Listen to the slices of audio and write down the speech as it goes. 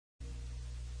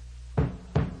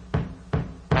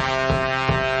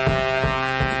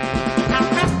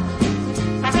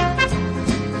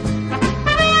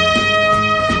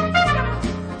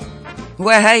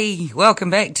Well, hey,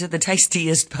 welcome back to the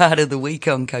tastiest part of the week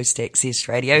on Coast Access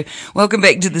Radio. Welcome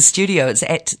back to the studio. It's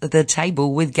At the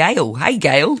Table with Gail. Hey,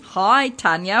 Gail. Hi,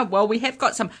 Tanya. Well, we have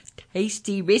got some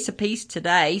tasty recipes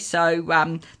today, so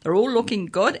they're all looking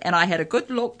good, and I had a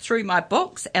good look through my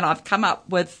books, and I've come up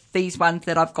with these ones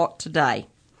that I've got today.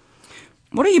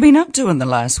 What have you been up to in the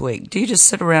last week? Do you just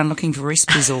sit around looking for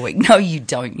recipes all week? No, you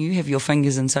don't. You have your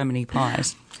fingers in so many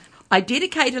pies. I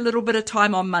dedicate a little bit of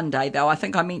time on Monday, though. I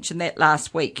think I mentioned that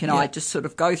last week. I just sort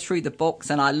of go through the books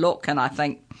and I look and I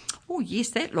think, oh,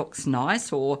 yes, that looks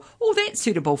nice, or, oh, that's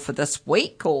suitable for this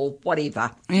week, or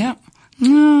whatever. Yeah.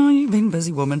 Oh, you've been a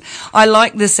busy woman. I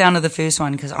like the sound of the first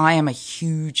one because I am a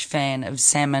huge fan of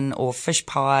salmon or fish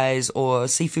pies or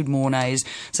seafood mornais.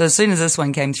 So as soon as this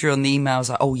one came through on the email, I was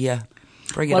like, oh, yeah.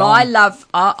 Bring it on.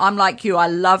 I'm like you, I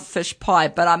love fish pie,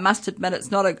 but I must admit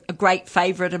it's not a great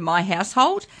favourite in my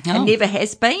household. It never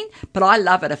has been, but I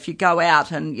love it if you go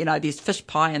out and, there's fish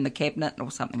pie in the cabinet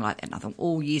or something like that. And I think,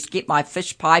 oh, yes, get my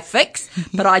fish pie fix.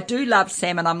 But I do love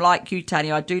salmon. I'm like you,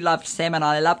 Tanya. I do love salmon.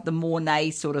 I love the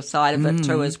Mornay sort of side of it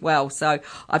too as well. So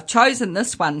I've chosen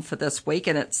this one for this week,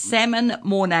 and it's salmon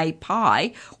Mornay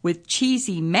pie with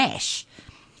cheesy mash.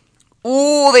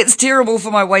 Oh, that's terrible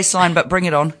for my waistline, but bring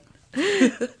it on.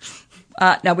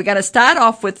 Now we're going to start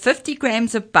off with 50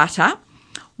 grams of butter,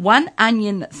 1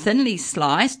 onion thinly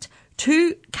sliced,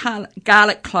 2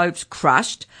 garlic cloves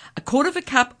crushed, 1/4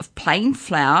 cup of plain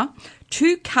flour,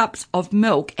 2 cups of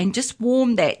milk, and just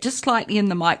warm that just slightly in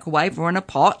the microwave or in a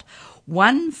pot.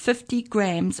 150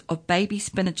 grams of baby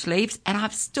spinach leaves, and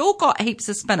I've still got heaps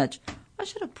of spinach. I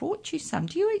should have brought you some.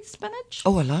 Do you eat spinach?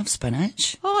 Oh, I love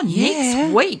spinach. Oh,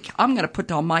 next week I'm going to put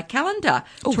it on my calendar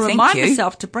to remind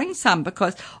myself to bring some,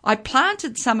 because I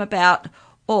planted some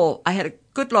I had a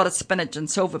good lot of spinach and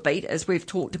silver beet, as we've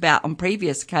talked about on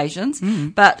previous occasions,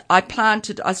 but I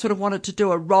sort of wanted to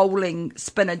do a rolling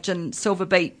spinach and silver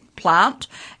beet plant,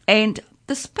 and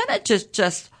the spinach is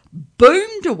just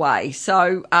boomed away.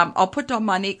 So I'll put it on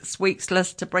my next week's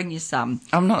list to bring you some.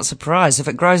 I'm not surprised. If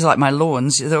it grows like my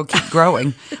lawns, they'll keep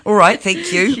growing. All right,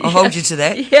 thank you. I'll hold you to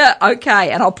that. Yeah,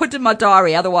 okay. And I'll put it in my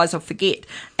diary, otherwise I'll forget.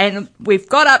 And we've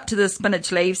got up to the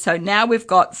spinach leaves, so now we've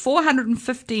got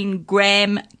 415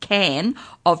 gram can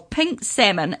of pink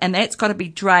salmon, and that's got to be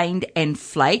drained and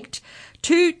flaked.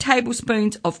 2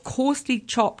 tablespoons of coarsely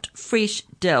chopped fresh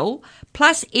dill,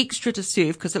 plus extra to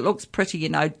serve because it looks pretty,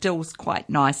 dill's quite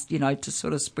nice, to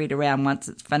sort of spread around once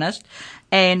it's finished.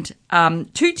 And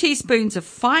 2 teaspoons of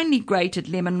finely grated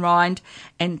lemon rind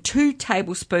and 2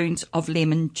 tablespoons of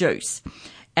lemon juice.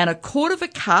 And 1/4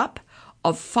 cup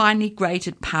of finely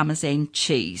grated Parmesan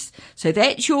cheese. So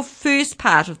that's your first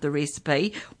part of the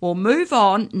recipe. We'll move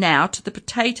on now to the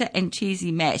potato and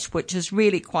cheesy mash, which is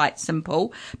really quite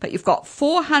simple. But you've got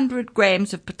 400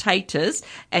 grams of potatoes,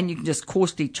 and you can just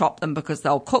coarsely chop them because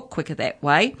they'll cook quicker that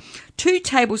way. 2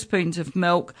 tablespoons of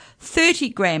milk, 30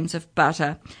 grams of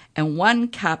butter, and 1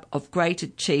 cup of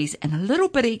grated cheese, and a little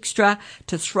bit extra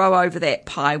to throw over that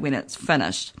pie when it's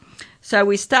finished. So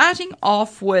we're starting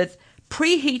off with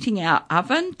preheating our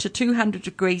oven to 200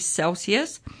 degrees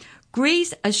Celsius.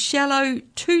 Grease a shallow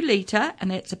 2 litre,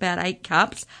 and that's about 8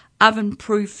 cups,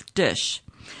 oven-proof dish.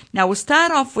 Now we'll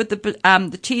start off with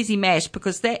the cheesy mash,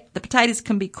 because the potatoes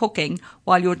can be cooking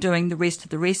while you're doing the rest of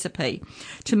the recipe.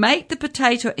 To make the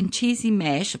potato and cheesy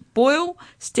mash, boil,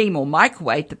 steam or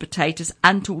microwave the potatoes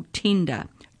until tender.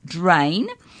 Drain.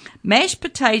 Mash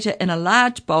potato in a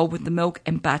large bowl with the milk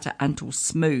and butter until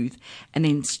smooth, and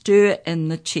then stir in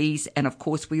the cheese, and of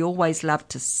course we always love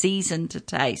to season to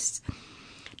taste.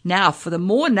 Now for the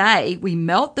Mornay, we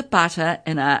melt the butter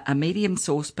in a medium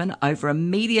saucepan over a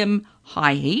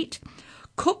medium-high heat.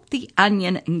 Cook the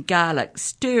onion and garlic,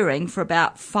 stirring for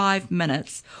about 5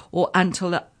 minutes or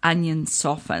until the onion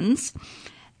softens.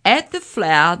 Add the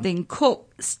flour, then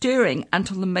cook, stirring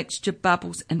until the mixture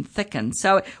bubbles and thickens.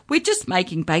 So we're just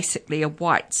making basically a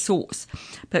white sauce.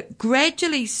 But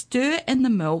gradually stir in the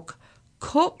milk,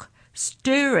 cook,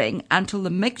 stirring until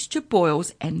the mixture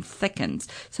boils and thickens.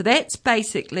 So that's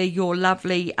basically your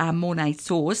lovely Mornay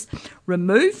sauce.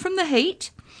 Remove from the heat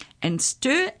and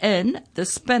stir in the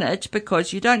spinach,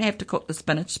 because you don't have to cook the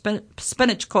spinach.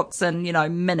 Spinach cooks in,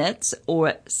 minutes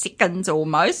or seconds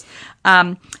almost.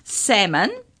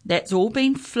 Salmon. That's all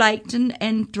been flaked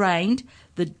and drained,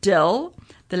 the dill,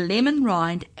 the lemon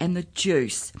rind, and the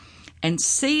juice. And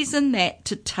season that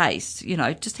to taste.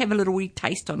 Just have a little wee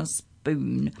taste on a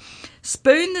spoon.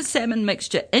 Spoon the salmon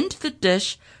mixture into the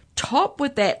dish, top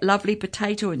with that lovely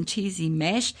potato and cheesy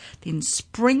mash, then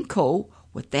sprinkle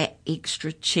with that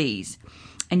extra cheese.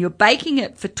 and you're baking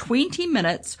it for 20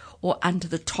 minutes or until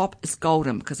the top is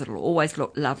golden, because it'll always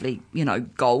look lovely,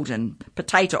 golden.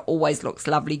 Potato always looks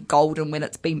lovely golden when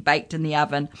it's been baked in the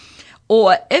oven.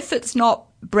 Or if it's not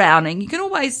browning, you can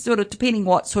always sort of, depending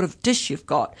what sort of dish you've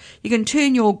got, you can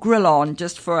turn your grill on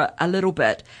just for a little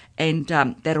bit, and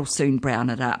that'll soon brown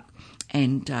it up.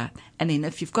 And then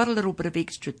if you've got a little bit of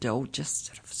extra dill, just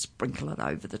sort of sprinkle it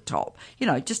over the top,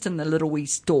 just in the little wee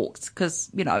stalks,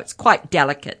 because, it's quite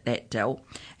delicate, that dill.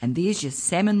 And there's your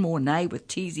salmon mornay with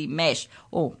cheesy mash.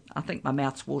 Oh, I think my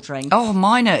mouth's watering. Oh,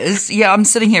 mine is. Yeah, I'm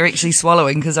sitting here actually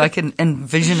swallowing because I can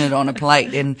envision it on a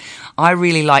plate. And I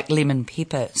really like lemon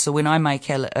pepper. So when I make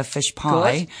a fish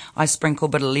pie, Good. I sprinkle a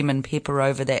bit of lemon pepper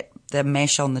over the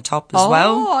mash on the top as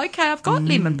well. Oh, okay. I've got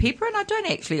lemon pepper, and I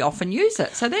don't actually often use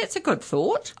it. So that's a good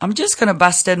thought. I'm just going to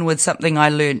bust in with something I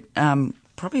learnt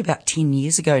probably about 10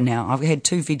 years ago now. I've had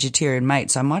 2 vegetarian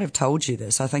mates. I might have told you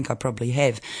this. I think I probably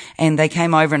have. And they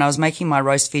came over and I was making my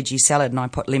roast veggie salad and I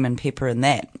put lemon pepper in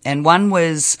that. And one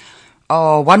was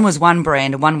one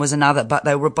brand and one was another, but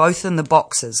they were both in the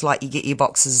boxes, like you get your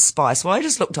boxes of spice. Well, I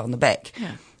just looked on the back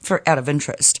out of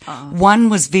interest. One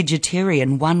was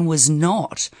vegetarian, one was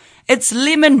not. It's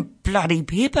lemon bloody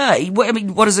pepper. I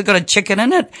mean, what has it got, a chicken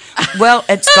in it? Well,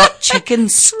 it's got chicken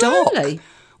stock. Really?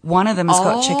 One of them has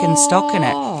got chicken stock in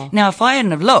it. Now, if I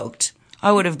hadn't have looked,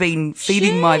 I would have been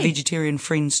feeding my vegetarian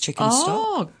friends chicken stock.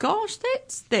 Oh, gosh,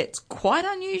 that's quite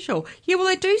unusual. Yeah, well,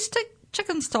 they do stick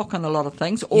chicken stock on a lot of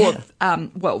things, or,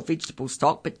 vegetable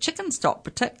stock, but chicken stock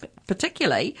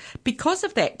particularly, because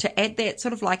of that, to add that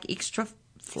sort of like extra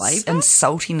flavour. And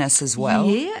saltiness as well.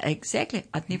 Yeah, exactly.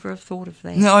 I'd never have thought of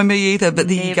that. No, me either, but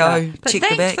there you go. But Check the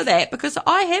back. thanks for that, because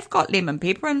I have got lemon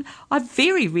pepper and I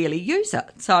very rarely use it.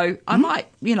 So I might,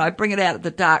 bring it out of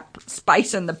the dark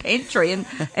space in the pantry and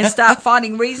start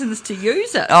finding reasons to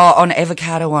use it. Oh, on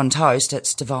avocado on toast,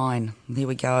 it's divine. There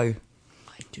we go.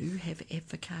 I do have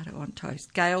avocado on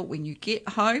toast. Gail, when you get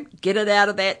home, get it out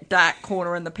of that dark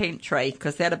corner in the pantry,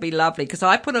 because that'll be lovely. Because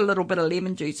I put a little bit of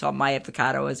lemon juice on my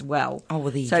avocado as well. Oh,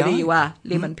 well, there you go. go. So there you are,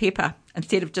 lemon pepper,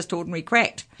 instead of just ordinary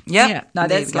cracked. Yep. Yeah, no,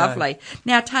 There that's you go. lovely.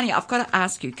 Now, Tanya, I've got to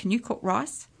ask you, can you cook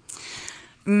rice?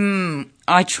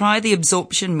 I try the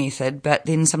absorption method, but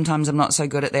then sometimes I'm not so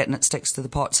good at that and it sticks to the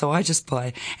pot, so I just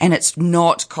buy. And it's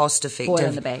not cost effective. Boil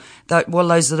in the bag.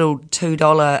 Those little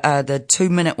 $2, the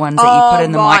 2-minute ones that you put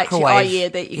in the microwave. Oh, yeah,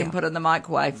 that you can put in the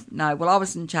microwave. No, well, I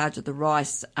was in charge of the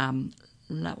rice.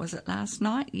 Was it last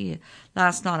night? Yeah,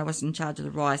 last night I was in charge of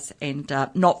the rice, and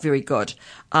not very good.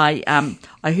 I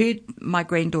heard my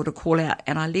granddaughter call out,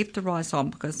 and I left the rice on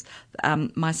because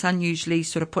my son usually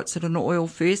sort of puts it in oil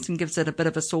first and gives it a bit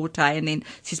of a saute, and then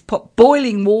says put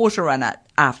boiling water in it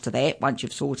after that once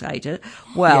you've sauteed it.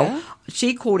 Well,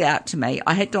 she called out to me.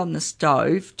 I had it on the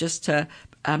stove just to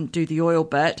do the oil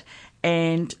bit,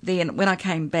 and then when I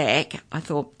came back, I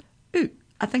thought, ooh,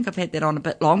 I think I've had that on a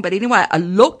bit long. But anyway, I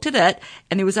looked at it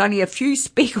and there was only a few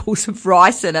speckles of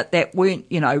rice in it that weren't,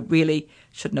 really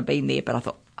shouldn't have been there. But I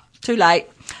thought, too late.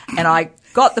 And I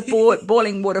got the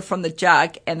boiling water from the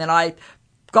jug, and then I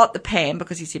got the pan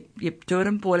because he said, you do it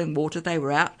in boiling water. They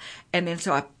were out. And then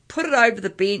so I put it over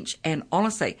the bench, and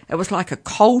honestly, it was like a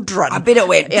cauldron. I bet it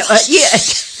went.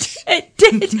 It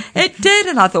did. It did.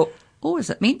 And I thought, oh, is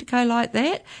it meant to go like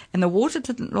that? And the water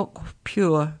didn't look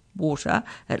pure water.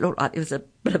 It looked like there was a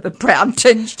bit of a brown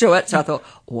tinge to it. So I thought,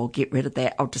 oh, I'll get rid of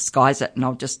that. I'll disguise it and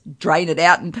I'll just drain it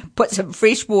out and put some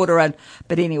fresh water in.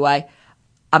 But anyway,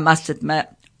 I must admit,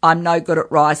 I'm no good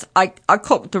at rice. I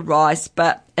cooked the rice,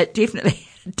 but it definitely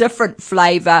different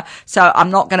flavour. So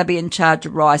I'm not going to be in charge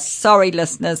of rice. Sorry,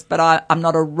 listeners, but I'm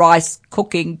not a rice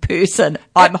cooking person.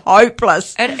 I'm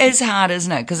hopeless. It is hard,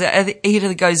 isn't it? Because it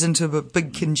either goes into a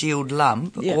big congealed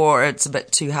lump, or it's a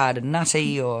bit too hard and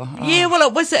nutty, or yeah. Well,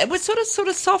 it was sort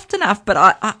of soft enough,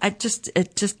 but it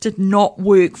just did not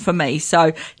work for me.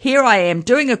 So here I am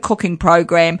doing a cooking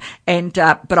program, and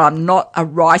but I'm not a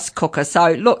rice cooker.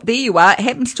 So look, there you are. It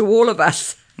happens to all of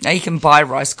us. Now you can buy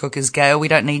rice cookers, Gail. We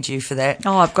don't need you for that.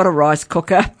 Oh, I've got a rice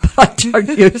cooker, but I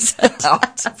don't use it.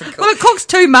 Well, it cooks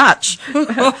too much.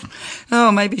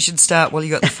 Oh, maybe you should start while you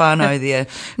got the whānau there.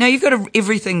 Now, you've got a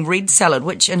everything red salad,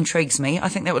 which intrigues me. I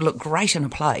think that would look great on a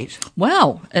plate.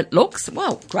 Well, it looks,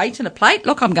 great in a plate.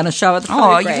 Look, I'm going to show her the Oh,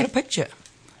 photograph. you got a picture.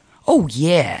 Oh,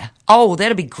 yeah. Oh,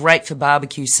 that'd be great for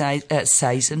barbecue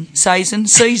season.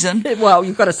 Well,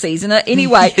 you've got to season it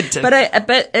anyway. You do. But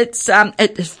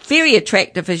it's very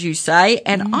attractive, as you say.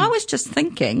 And I was just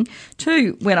thinking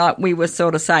too, when we were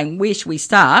sort of saying where should we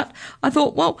start, I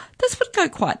thought, well, this would go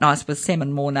quite nice with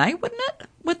salmon mornay, wouldn't it?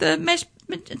 With the mashed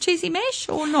cheesy mash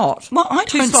or not? Well, I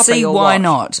Too don't sloppy see or why what?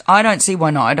 not. I don't see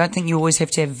why not. I don't think you always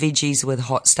have to have veggies with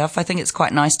hot stuff. I think it's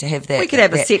quite nice to have that. We could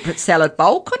have a separate salad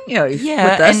bowl, couldn't you? Yeah,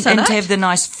 with this and in to it? have the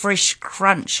nice fresh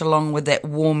crunch along with that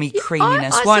warmy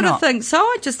creaminess. I Why sort not? of think so.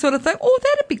 I just sort of think,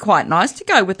 that'd be quite nice to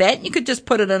go with that. You could just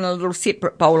put it in a little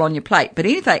separate bowl on your plate. But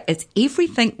anyway, it's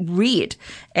everything red.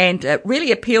 And it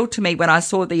really appealed to me when I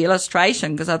saw the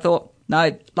illustration because I thought,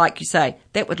 no, like you say,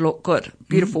 that would look good.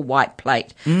 Beautiful white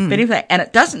plate. But anyway, and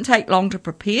it doesn't take long to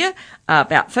prepare,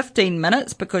 about 15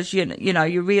 minutes because, you're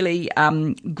really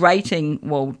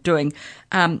doing.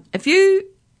 If you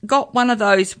got one of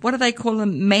those, what do they call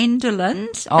them,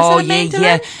 mandolins? Oh, Is it a mandolin?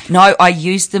 yeah. No, I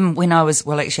used them when I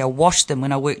washed them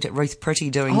when I worked at Ruth Pretty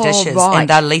doing dishes. right. And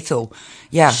they're lethal.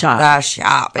 Yeah, Sharp. they're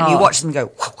sharp. And you watch them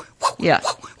go... Yeah.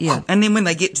 And then when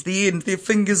they get to the end, their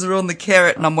fingers are on the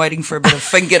carrot and I'm waiting for a bit of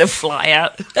finger to fly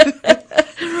out.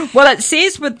 Well, it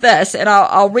says with this, and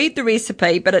I'll read the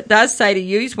recipe, but it does say to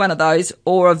use one of those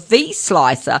or a V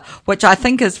slicer, which I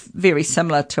think is very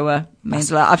similar to a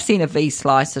mandolin. I've seen a V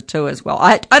slicer too as well.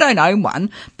 I don't own one,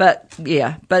 but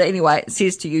yeah. But anyway, it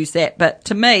says to use that. But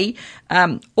to me,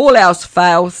 all else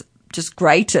fails, just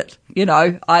grate it.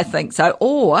 I think so.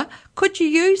 Or could you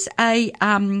use a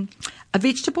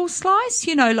vegetable slice?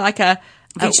 Like a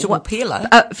Vegetable peeler?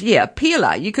 Yeah,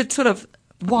 peeler. You could sort of.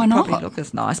 Why not? Probably look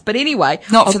as nice. But anyway,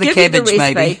 Not I'll for the give you cabbage,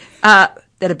 recipe. maybe.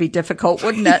 That'd be difficult,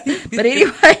 wouldn't it? But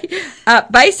anyway,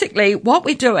 basically what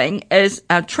we're doing is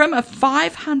trim a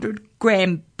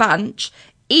 500-gram bunch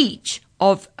each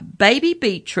of baby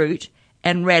beetroot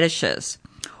and radishes,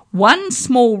 1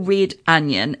 small red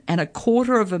onion and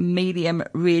 1/4 of a medium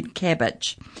red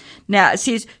cabbage. Now it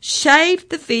says shave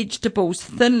the vegetables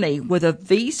thinly with a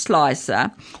V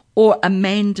slicer or a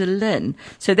mandolin.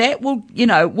 So that will,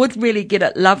 would really get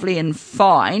it lovely and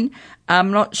fine.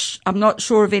 I'm not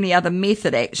sure of any other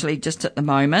method actually just at the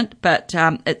moment, but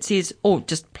it says,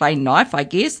 just plain knife, I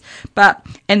guess.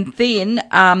 And then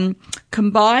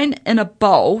combine in a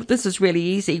bowl, this is really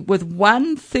easy, with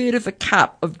 1/3 of a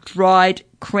cup of dried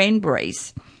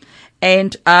cranberries.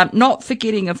 And not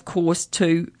forgetting, of course,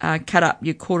 to cut up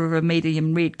your 1/4 of a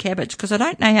medium red cabbage, because I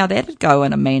don't know how that'd go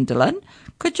in a mandolin.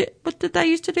 Could you? What did they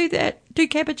used to do that? Do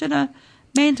cabbage in a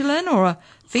mandolin or a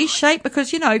V shape? Because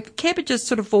cabbages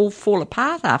sort of all fall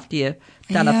apart after you've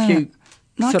done a few.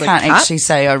 No, I sort of can't cuts. actually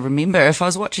say I remember. If I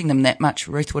was watching them that much,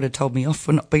 Ruth would have told me off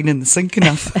for not being in the sink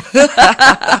enough.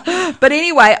 But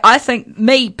anyway, I think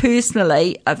me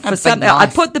personally, for big something, knife.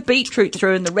 I'd put the beetroot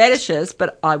through and the radishes,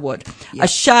 but I would. A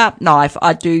sharp knife,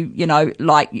 I do,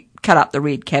 like cut up the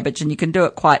red cabbage, and you can do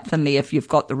it quite thinly if you've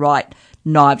got the right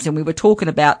knives. And we were talking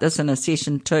about this in a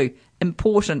session too.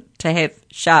 Important to have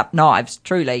sharp knives,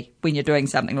 truly, when you're doing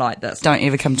something like this. Don't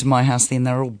ever come to my house then,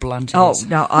 they're all blunt. Oh, as.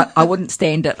 no, I wouldn't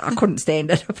stand it. I couldn't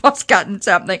stand it if I was cutting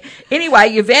something. Anyway,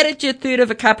 you've added your 1/3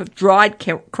 of a cup of dried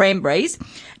cranberries.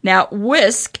 Now,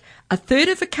 whisk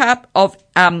 1/3 of a cup of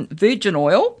virgin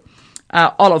oil,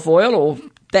 olive oil or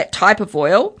that type of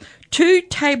oil, 2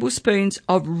 tablespoons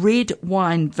of red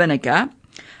wine vinegar,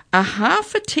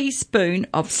 1/2 teaspoon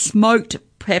of smoked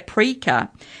paprika,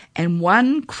 and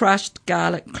 1 crushed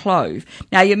garlic clove.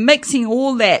 Now you're mixing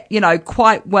all that,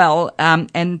 quite well,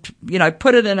 and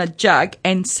put it in a jug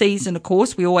and season. Of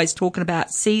course, we're always talking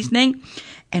about seasoning,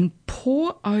 and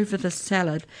pour over the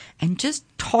salad and just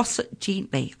toss it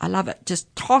gently. I love it.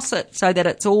 Just toss it so that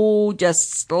it's all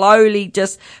just slowly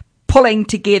just pulling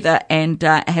together and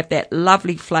have that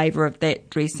lovely flavour of that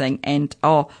dressing. And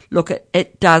look,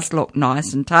 it does look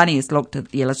nice. And Tanya's looked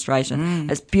at the illustration.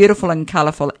 It's beautiful and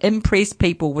colourful. Impress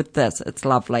people with this. It's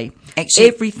lovely. Actually,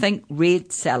 everything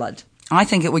red salad. I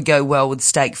think it would go well with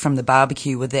steak from the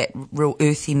barbecue with that real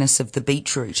earthiness of the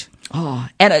beetroot. Oh,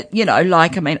 and it,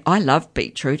 I love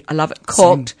beetroot. I love it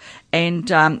cooked. And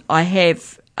I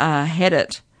have had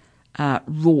it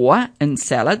raw in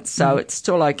salad, so it's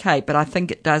still okay, but I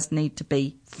think it does need to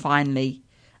be finely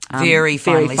very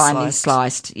finely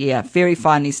sliced. Yeah, very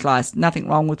finely sliced. Nothing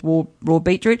wrong with raw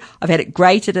beetroot. I've had it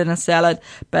grated in a salad,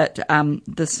 but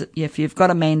if you've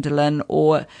got a mandolin,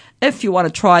 or if you want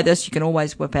to try this, you can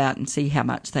always whip out and see how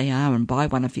much they are and buy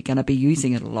one if you're going to be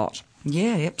using it a lot.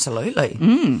 Yeah, absolutely.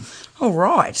 All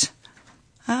right.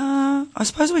 I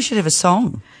suppose we should have a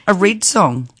song, a red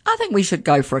song. I think we should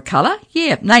go for a colour.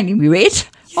 Yeah, namely red.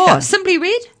 Yeah. Oh, simply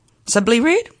red? Simply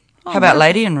red? How about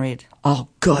Lady in Red? Oh,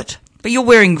 good. But you're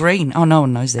wearing green. Oh, no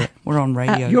one knows that. We're on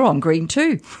radio. You're on green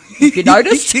too. Have you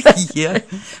noticed? Yeah.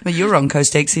 Well, you're on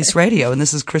Coast Access Radio, and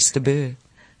this is Krista Burr.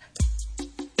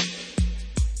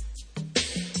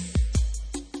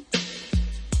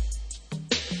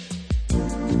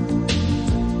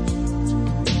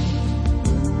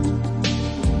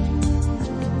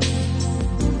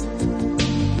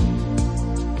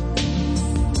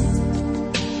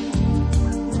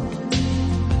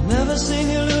 never seen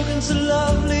you looking so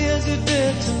lovely as you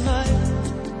did tonight.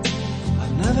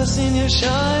 I've never seen you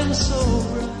shine so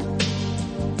bright.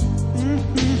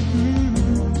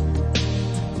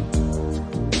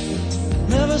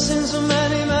 Never seen so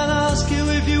many men ask you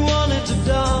if you wanted to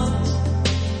dance.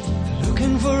 They're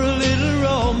looking for a little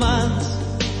romance,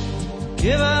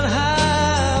 given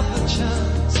half a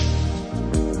chance.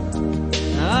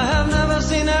 I have never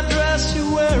seen that dress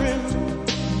you're wearing,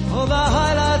 or the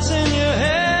highlights in your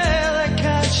hair that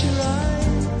catch your eye.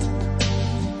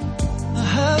 I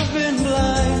have been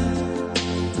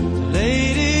blind,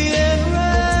 lady in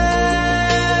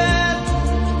red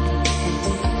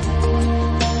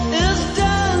is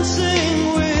dancing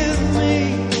with me,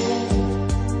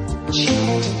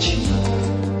 cheek to cheek.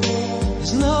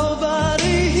 There's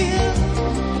nobody here,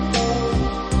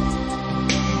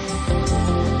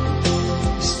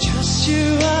 it's just you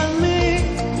and me.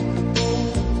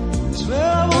 It's where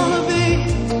I wanna be,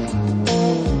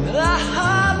 but I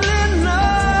hardly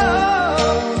know.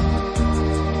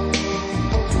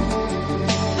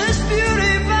 This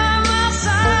beauty by my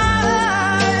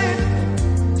side,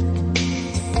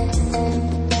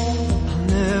 I'll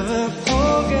never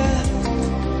forget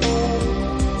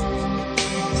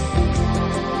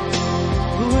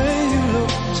the way you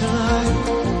look tonight.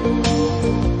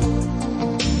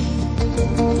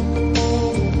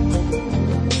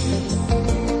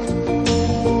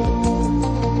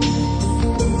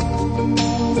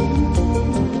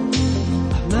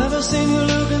 I've never seen you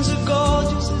looking so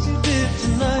gorgeous as you did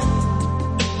tonight.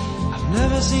 I've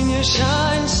never seen you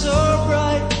shine so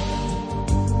bright.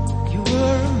 You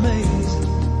were amazing.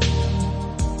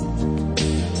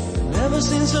 Never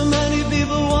seen so many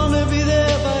people want to be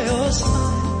there by your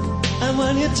side. And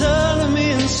when you turned to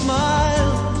me and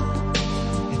smiled,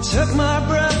 it took my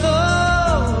breath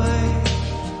away.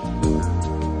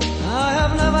 I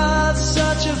have never had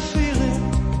such a feeling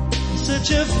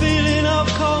of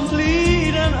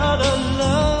complete and utter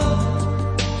love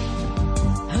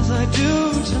as I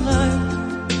do tonight.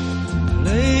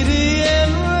 Lady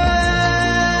in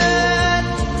red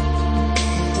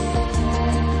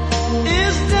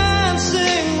is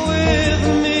dancing with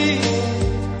me,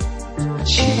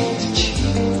 cheek to cheek.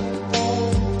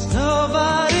 There's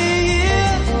nobody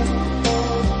here,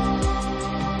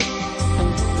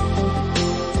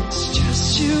 it's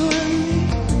just you and me.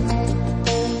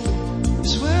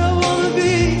 It's where I wanna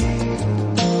be,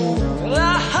 but I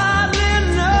hardly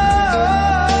know.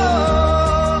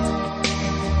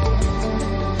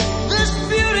 This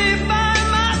beauty by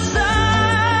my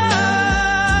side,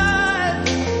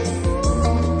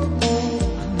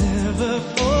 I'll never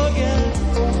forget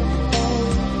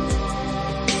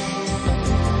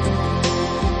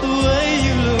the way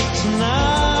you look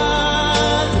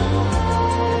tonight.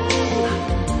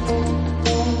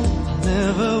 I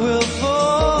never will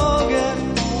forget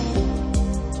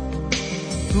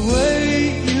the way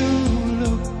you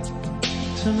look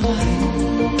tonight.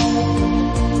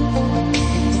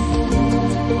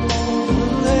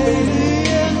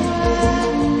 Lady in red,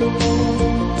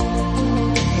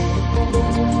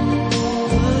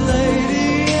 lady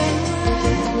in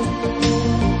red,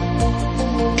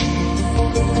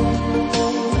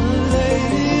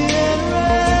 lady in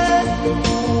red,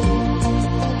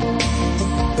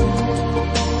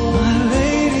 my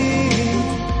lady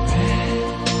in red.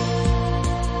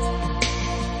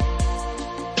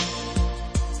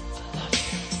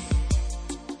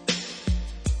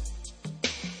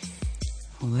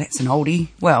 Well, that's an oldie.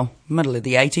 Well, middle of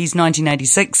the 80s,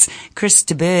 1986. Chris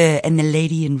de Burgh and the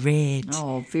Lady in Red.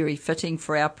 Oh, very fitting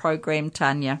for our program,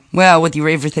 Tanya. Well, with your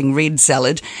everything red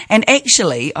salad. And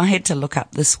actually, I had to look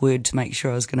up this word to make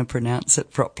sure I was going to pronounce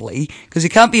it properly, because you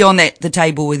can't be on the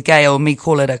table with Gail and me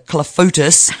call it a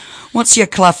clafoutis. What's your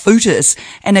clafoutis?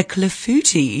 And a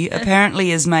clafouti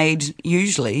apparently is made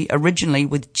originally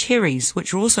with cherries,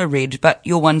 which are also red, but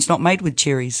your one's not made with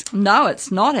cherries. No,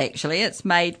 it's not actually. It's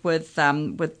made with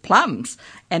plums,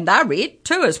 and they're red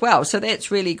too as well. So that's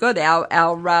really good.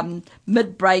 Our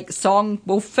mid-break song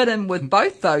will fit in with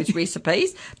both those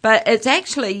recipes. But it's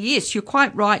actually, yes, you're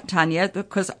quite right, Tanya,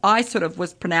 because I sort of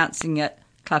was pronouncing it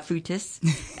clafoutis,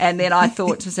 and then I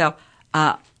thought to myself,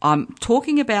 I'm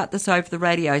talking about this over the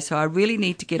radio, so I really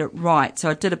need to get it right. So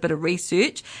I did a bit of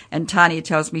research, and Tanya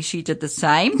tells me she did the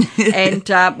same. And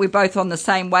we're both on the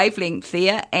same wavelength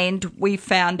there, and we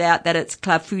found out that it's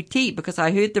clafouti, because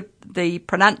I heard the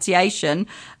pronunciation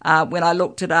when I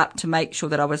looked it up to make sure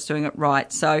that I was doing it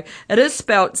right. So it is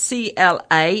spelled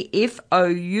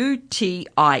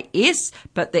Clafoutis,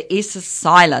 but the S is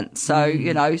silent.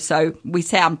 So, so we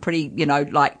sound pretty,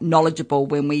 like knowledgeable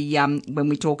when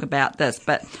we talk about this.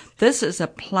 But this is a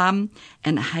plum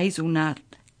and hazelnut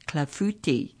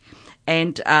clafoutis.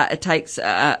 And it takes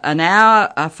an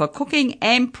hour for cooking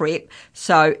and prep,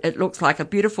 so it looks like a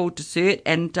beautiful dessert.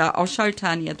 And I'll show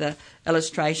Tanya the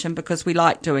illustration because we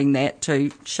like doing that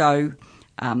to show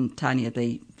Tanya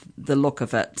the look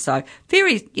of it. So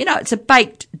very, it's a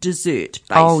baked dessert,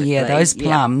 basically. Oh, yeah, those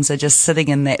plums are just sitting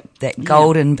in that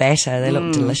golden batter. They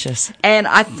look delicious. And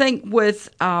I think with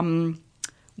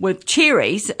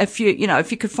cherries, if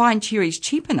you could find cherries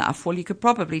cheap enough, well, you could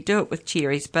probably do it with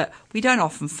cherries, but we don't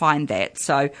often find that.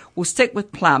 So we'll stick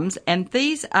with plums, and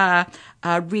these are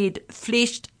red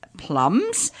fleshed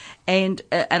plums. And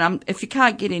if you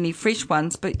can't get any fresh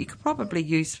ones, but you could probably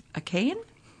use a can.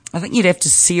 I think you'd have to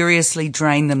seriously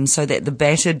drain them so that the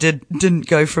batter didn't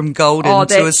go from golden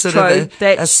to a sort of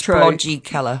a splodgy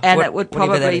colour. And it would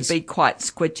probably be quite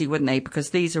squidgy, wouldn't it? Because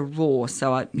these are raw,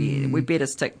 so we better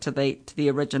stick to the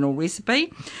original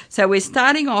recipe. So we're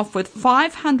starting off with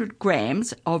 500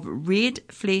 grams of red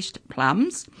fleshed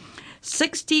plums,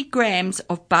 60 grams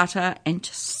of butter and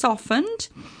just softened,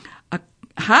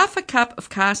 half a cup of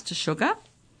caster sugar,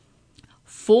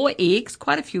 4 eggs,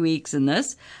 quite a few eggs in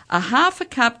this, a half a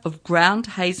cup of ground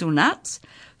hazelnuts,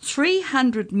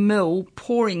 300 ml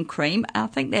pouring cream. I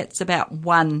think that's about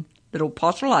one little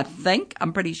bottle, I think.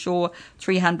 I'm pretty sure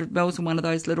 300 ml in one of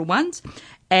those little ones.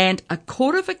 And a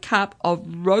quarter of a cup of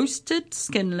roasted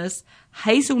skinless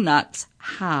hazelnuts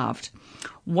halved.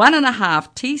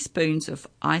 1.5 teaspoons of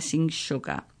icing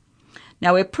sugar.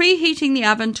 Now we're preheating the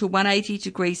oven to 180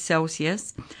 degrees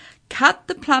Celsius. Cut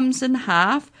the plums in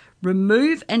half.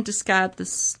 Remove and discard the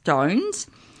stones.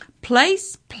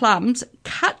 Place plums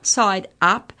cut side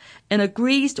up in a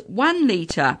greased 1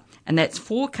 litre, and that's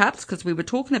 4 cups because we were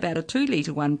talking about a 2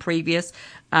 litre one previous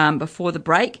before the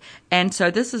break. And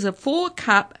so this is a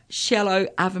 4-cup shallow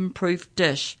oven-proof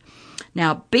dish.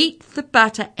 Now beat the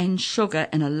butter and sugar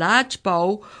in a large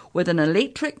bowl with an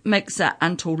electric mixer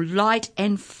until light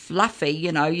and fluffy.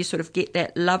 You sort of get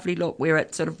that lovely look where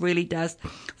it sort of really does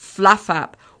fluff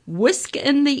up. Whisk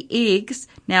in the eggs,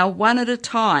 now one at a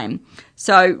time.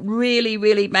 So really,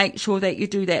 really make sure that you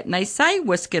do that. And they say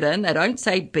whisk it in. They don't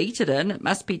say beat it in. It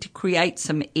must be to create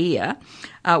some air.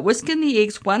 Whisk in the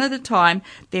eggs one at a time.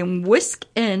 Then whisk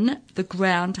in the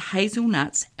ground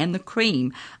hazelnuts and the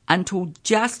cream until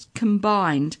just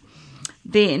combined.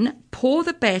 Then pour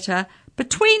the batter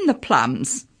between the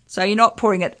plums. So you're not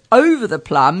pouring it over the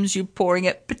plums, you're pouring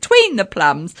it between the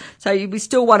plums. So we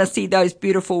still want to see those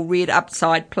beautiful red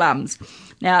upside plums.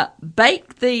 Now,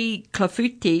 bake the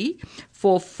clafoutis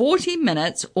for 40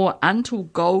 minutes or until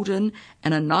golden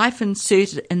and a knife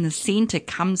inserted in the centre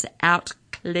comes out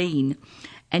clean.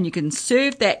 And you can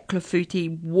serve that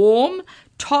clafoutis warm,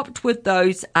 topped with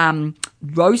those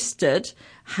roasted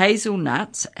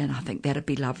hazelnuts, and I think that'd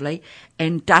be lovely,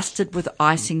 and dusted with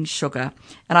icing sugar.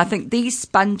 And I think these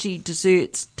spongy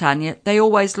desserts, Tanya, they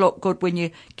always look good when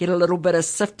you get a little bit of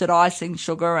sifted icing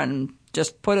sugar and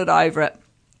just put it over it.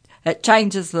 It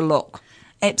changes the look.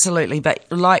 Absolutely, but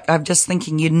I'm just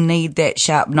thinking you need that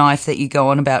sharp knife that you go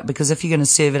on about, because if you're going to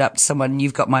serve it up to someone and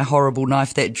you've got my horrible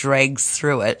knife that drags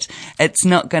through it, it's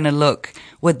not going to look,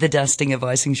 with the dusting of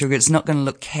icing sugar, it's not going to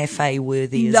look cafe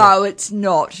worthy, is it? No, it's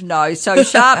not, no. So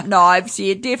sharp knives,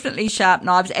 yeah, definitely sharp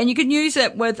knives. And you can use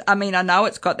it with, I know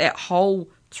it's got that whole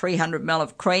 300 ml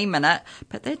of cream in it,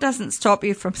 but that doesn't stop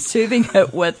you from serving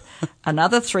it with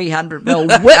another 300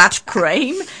 ml whipped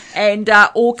cream and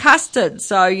or custard.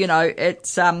 So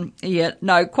it's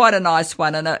quite a nice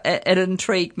one, and it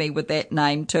intrigued me with that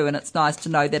name too. And it's nice to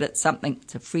know that it's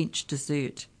a French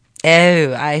dessert.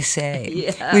 Oh, I say.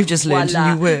 Yeah, we've just learned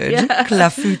a new word, yeah.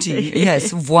 Clafoutis.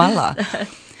 Yes, voila.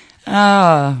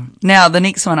 Oh, now the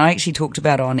next one I actually talked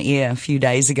about on air a few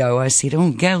days ago. I said,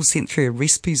 Gail sent through her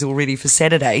recipes already for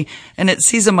Saturday, and it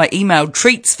says in my email,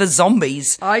 treats for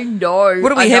zombies. I know.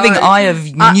 What are we having? Eye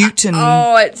of Newton?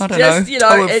 It's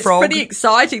it's pretty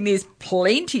exciting. There's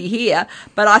plenty here,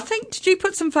 but I think, did you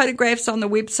put some photographs on the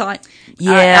website?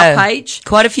 Yeah, our page?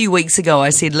 Quite a few weeks ago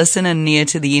I said, listen in near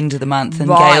to the end of the month, and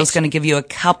right. Gail's going to give you a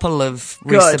couple of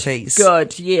recipes.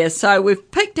 Good, yeah. So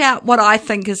we've picked out what I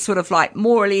think is sort of like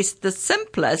more or less the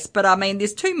simplest, but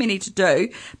there's too many to do.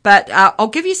 But I'll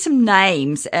give you some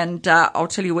names, and I'll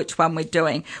tell you which one we're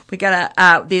doing. We're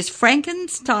gonna. There's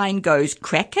Frankenstein goes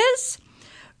crackers,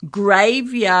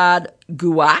 graveyard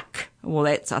guac. Well,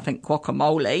 that's I think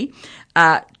guacamole.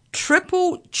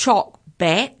 Triple choc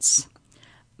bats,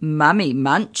 mummy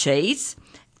munchies,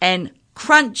 and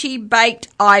crunchy baked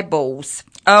eyeballs.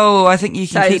 Oh, I think you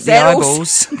can keep the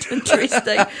eyeballs.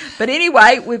 Interesting. But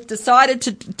anyway, we've decided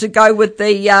to go with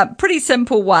the pretty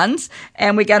simple ones,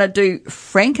 and we're going to do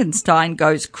Frankenstein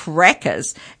goes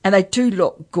crackers. And they do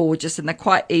look gorgeous, and they're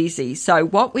quite easy. So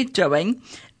what we're doing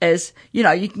is, you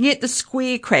can get the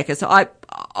square crackers.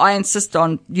 I insist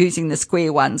on using the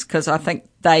square ones because I think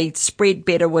they spread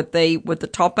better with the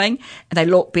topping, and they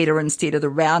look better instead of the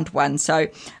round one. So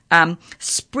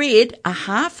spread a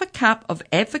half a cup of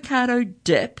avocado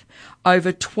dip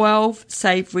over 12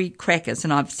 savoury crackers,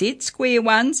 and I've said square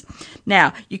ones.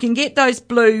 Now, you can get those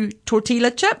blue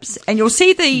tortilla chips, and you'll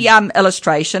see the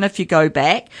illustration if you go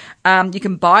back. You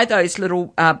can buy those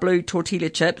little blue tortilla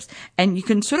chips, and you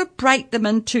can sort of break them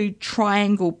into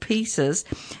triangle pieces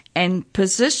and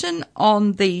position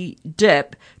on the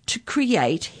dip to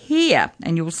create hair,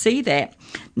 and you'll see that.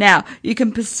 Now, you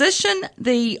can position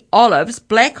the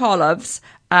black olives,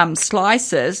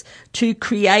 slices to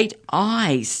create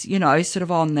eyes, sort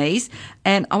of on these.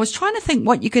 And I was trying to think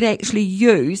what you could actually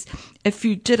use if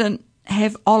you didn't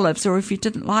have olives or if you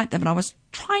didn't like them. And I was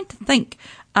trying to think,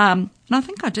 and I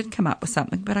think I did come up with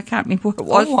something, but I can't remember what it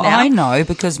was now. I know,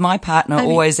 because my partner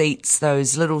always eats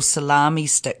those little salami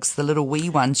sticks, the little wee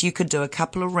ones. You could do a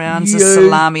couple of rounds of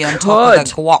salami on top of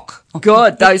the guac.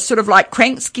 Good. Those sort of like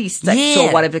Kranksky sticks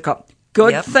or whatever they're called.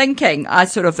 Good thinking.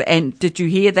 And did you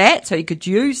hear that? So you could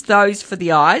use those for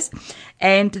the eyes,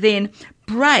 and then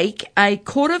break a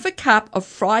quarter of a cup of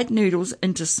fried noodles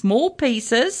into small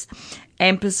pieces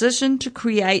and position to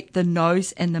create the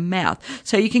nose and the mouth.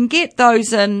 So you can get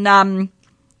those in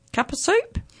cup of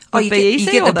soup. Oh, you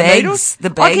get the bags. The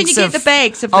bags. Oh, can you get the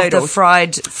bags of noodles? Of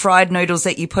the fried noodles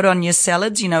that you put on your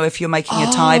salads, if you're making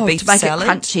a Thai beef to make salad. It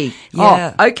crunchy.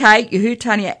 Yeah. Oh, okay. You heard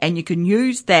Tanya, and you can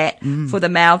use that for the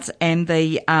mouth and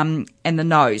the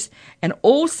nose. And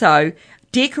also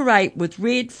decorate with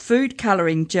red food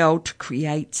colouring gel to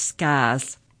create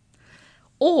scars.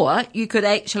 Or you could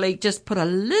actually just put a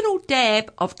little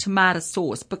dab of tomato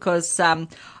sauce because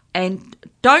and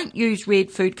don't use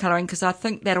red food colouring because I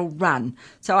think that'll run.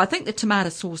 So I think the tomato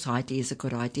sauce idea is a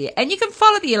good idea. And you can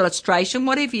follow the illustration,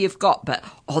 whatever you've got, but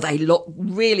they look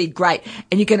really great.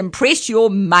 And you can impress your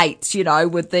mates,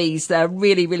 with these. They're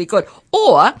really, really good.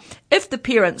 Or if the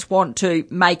parents want to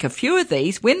make a few of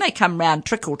these, when they come round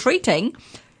trick-or-treating,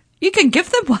 you can give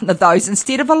them one of those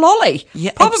instead of a lolly.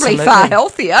 Yeah, probably absolutely. Far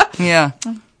healthier. Yeah,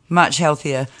 much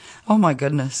healthier. Oh, my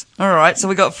goodness. All right, so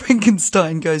we got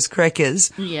Frankenstein goes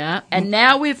crackers. Yeah, and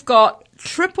now we've got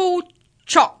triple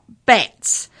choc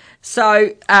bats.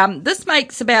 So this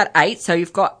makes about 8. So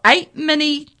you've got 8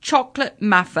 mini chocolate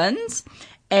muffins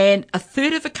and a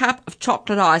third of a cup of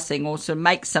chocolate icing. Also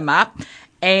make some up.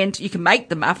 And you can make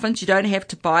the muffins. You don't have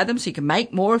to buy them, so you can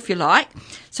make more if you like.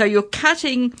 So you're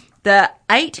cutting the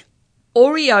 8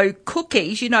 Oreo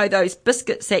cookies, those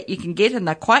biscuits that you can get, and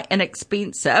they're quite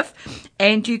inexpensive,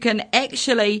 and you can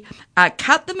actually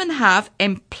cut them in half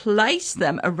and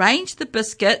arrange the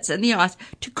biscuits and the ice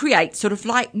to create sort of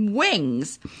like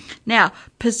wings. Now,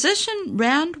 position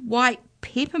round white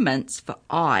peppermints for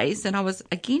eyes, and I was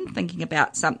again thinking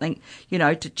about something,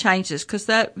 to change this because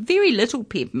they're very little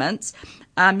peppermints.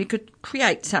 You could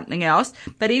create something else,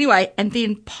 but anyway, and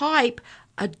then pipe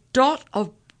a dot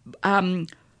of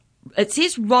it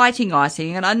says writing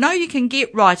icing, and I know you can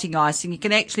get writing icing. You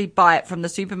can actually buy it from the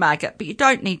supermarket, but you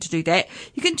don't need to do that.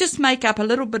 You can just make up a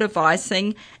little bit of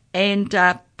icing, and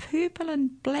purple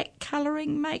and black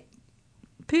colouring make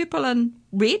purple and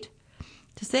red.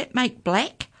 Does that make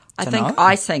black? I think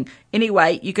icing.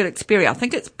 Anyway, you could experiment. I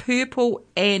think it's purple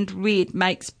and red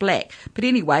makes black. But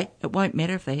anyway, it won't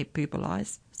matter if they have purple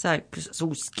eyes. So, because it's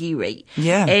all scary.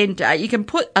 Yeah. And you can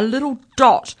put a little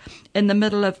dot in the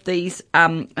middle of these,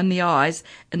 in the eyes,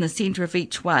 in the centre of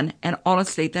each one. And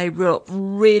honestly, they look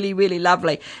really, really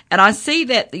lovely. And I see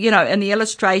that, in the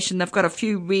illustration, they've got a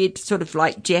few red sort of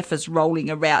like Jaffas rolling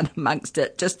around amongst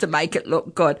it just to make it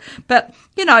look good. But,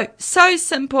 so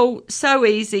simple, so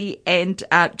easy, and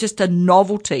just a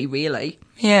novelty, really.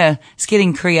 Yeah, it's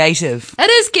getting creative.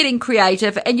 It is getting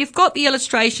creative, and you've got the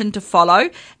illustration to follow.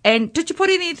 And did you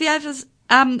put any of the others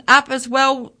up as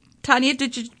well, Tanya?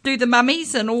 Did you do the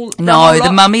mummies and all? No,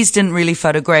 the mummies didn't really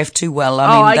photograph too well.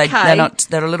 I mean, okay.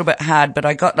 they're a little bit hard, but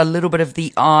I got a little bit of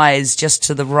the eyes just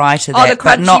to the right of that. The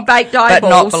crunchy baked eyeballs. But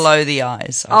not below the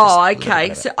eyes.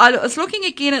 Okay. So I was looking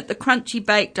again at the crunchy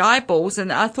baked eyeballs,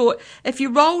 and I thought if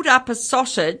you rolled up a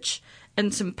sausage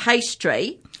and some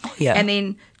pastry, and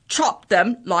then chop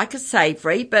them like a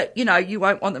savoury, but, you know, you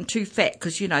won't want them too fat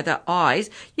because, you know, their eyes.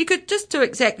 You could just do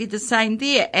exactly the same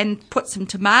there and put some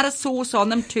tomato sauce on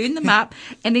them, turn them up,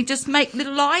 and then just make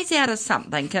little eyes out of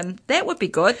something. And that would be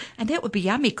good. And that would be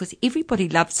yummy because everybody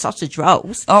loves sausage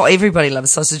rolls. Oh, everybody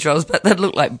loves sausage rolls, but they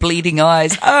look like bleeding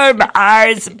eyes. Oh, my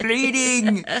eyes are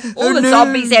bleeding. All the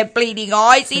zombies have bleeding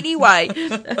eyes anyway.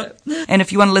 And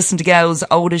if you want to listen to Gail's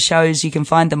older shows, you can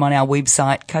find them on our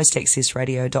website,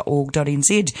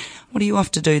 coastaccessradio.org.nz. What are you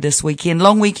off to do this weekend?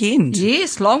 Long weekend?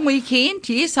 Yes, long weekend.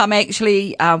 Yes, I'm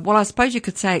actually, well, I suppose you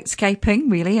could say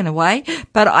escaping, really, in a way.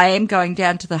 But I am going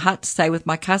down to the hut to stay with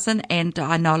my cousin, and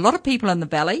I know a lot of people in the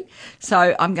valley,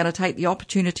 so I'm going to take the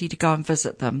opportunity to go and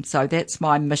visit them. So that's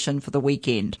my mission for the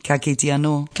weekend. Ka kite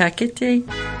anō. Ka kite.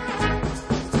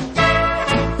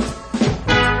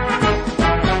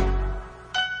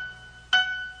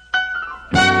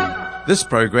 This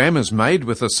program is made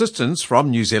with assistance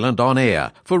from New Zealand On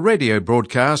Air for radio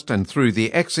broadcast and through the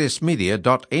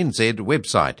accessmedia.nz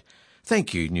website.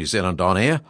 Thank you, New Zealand On Air.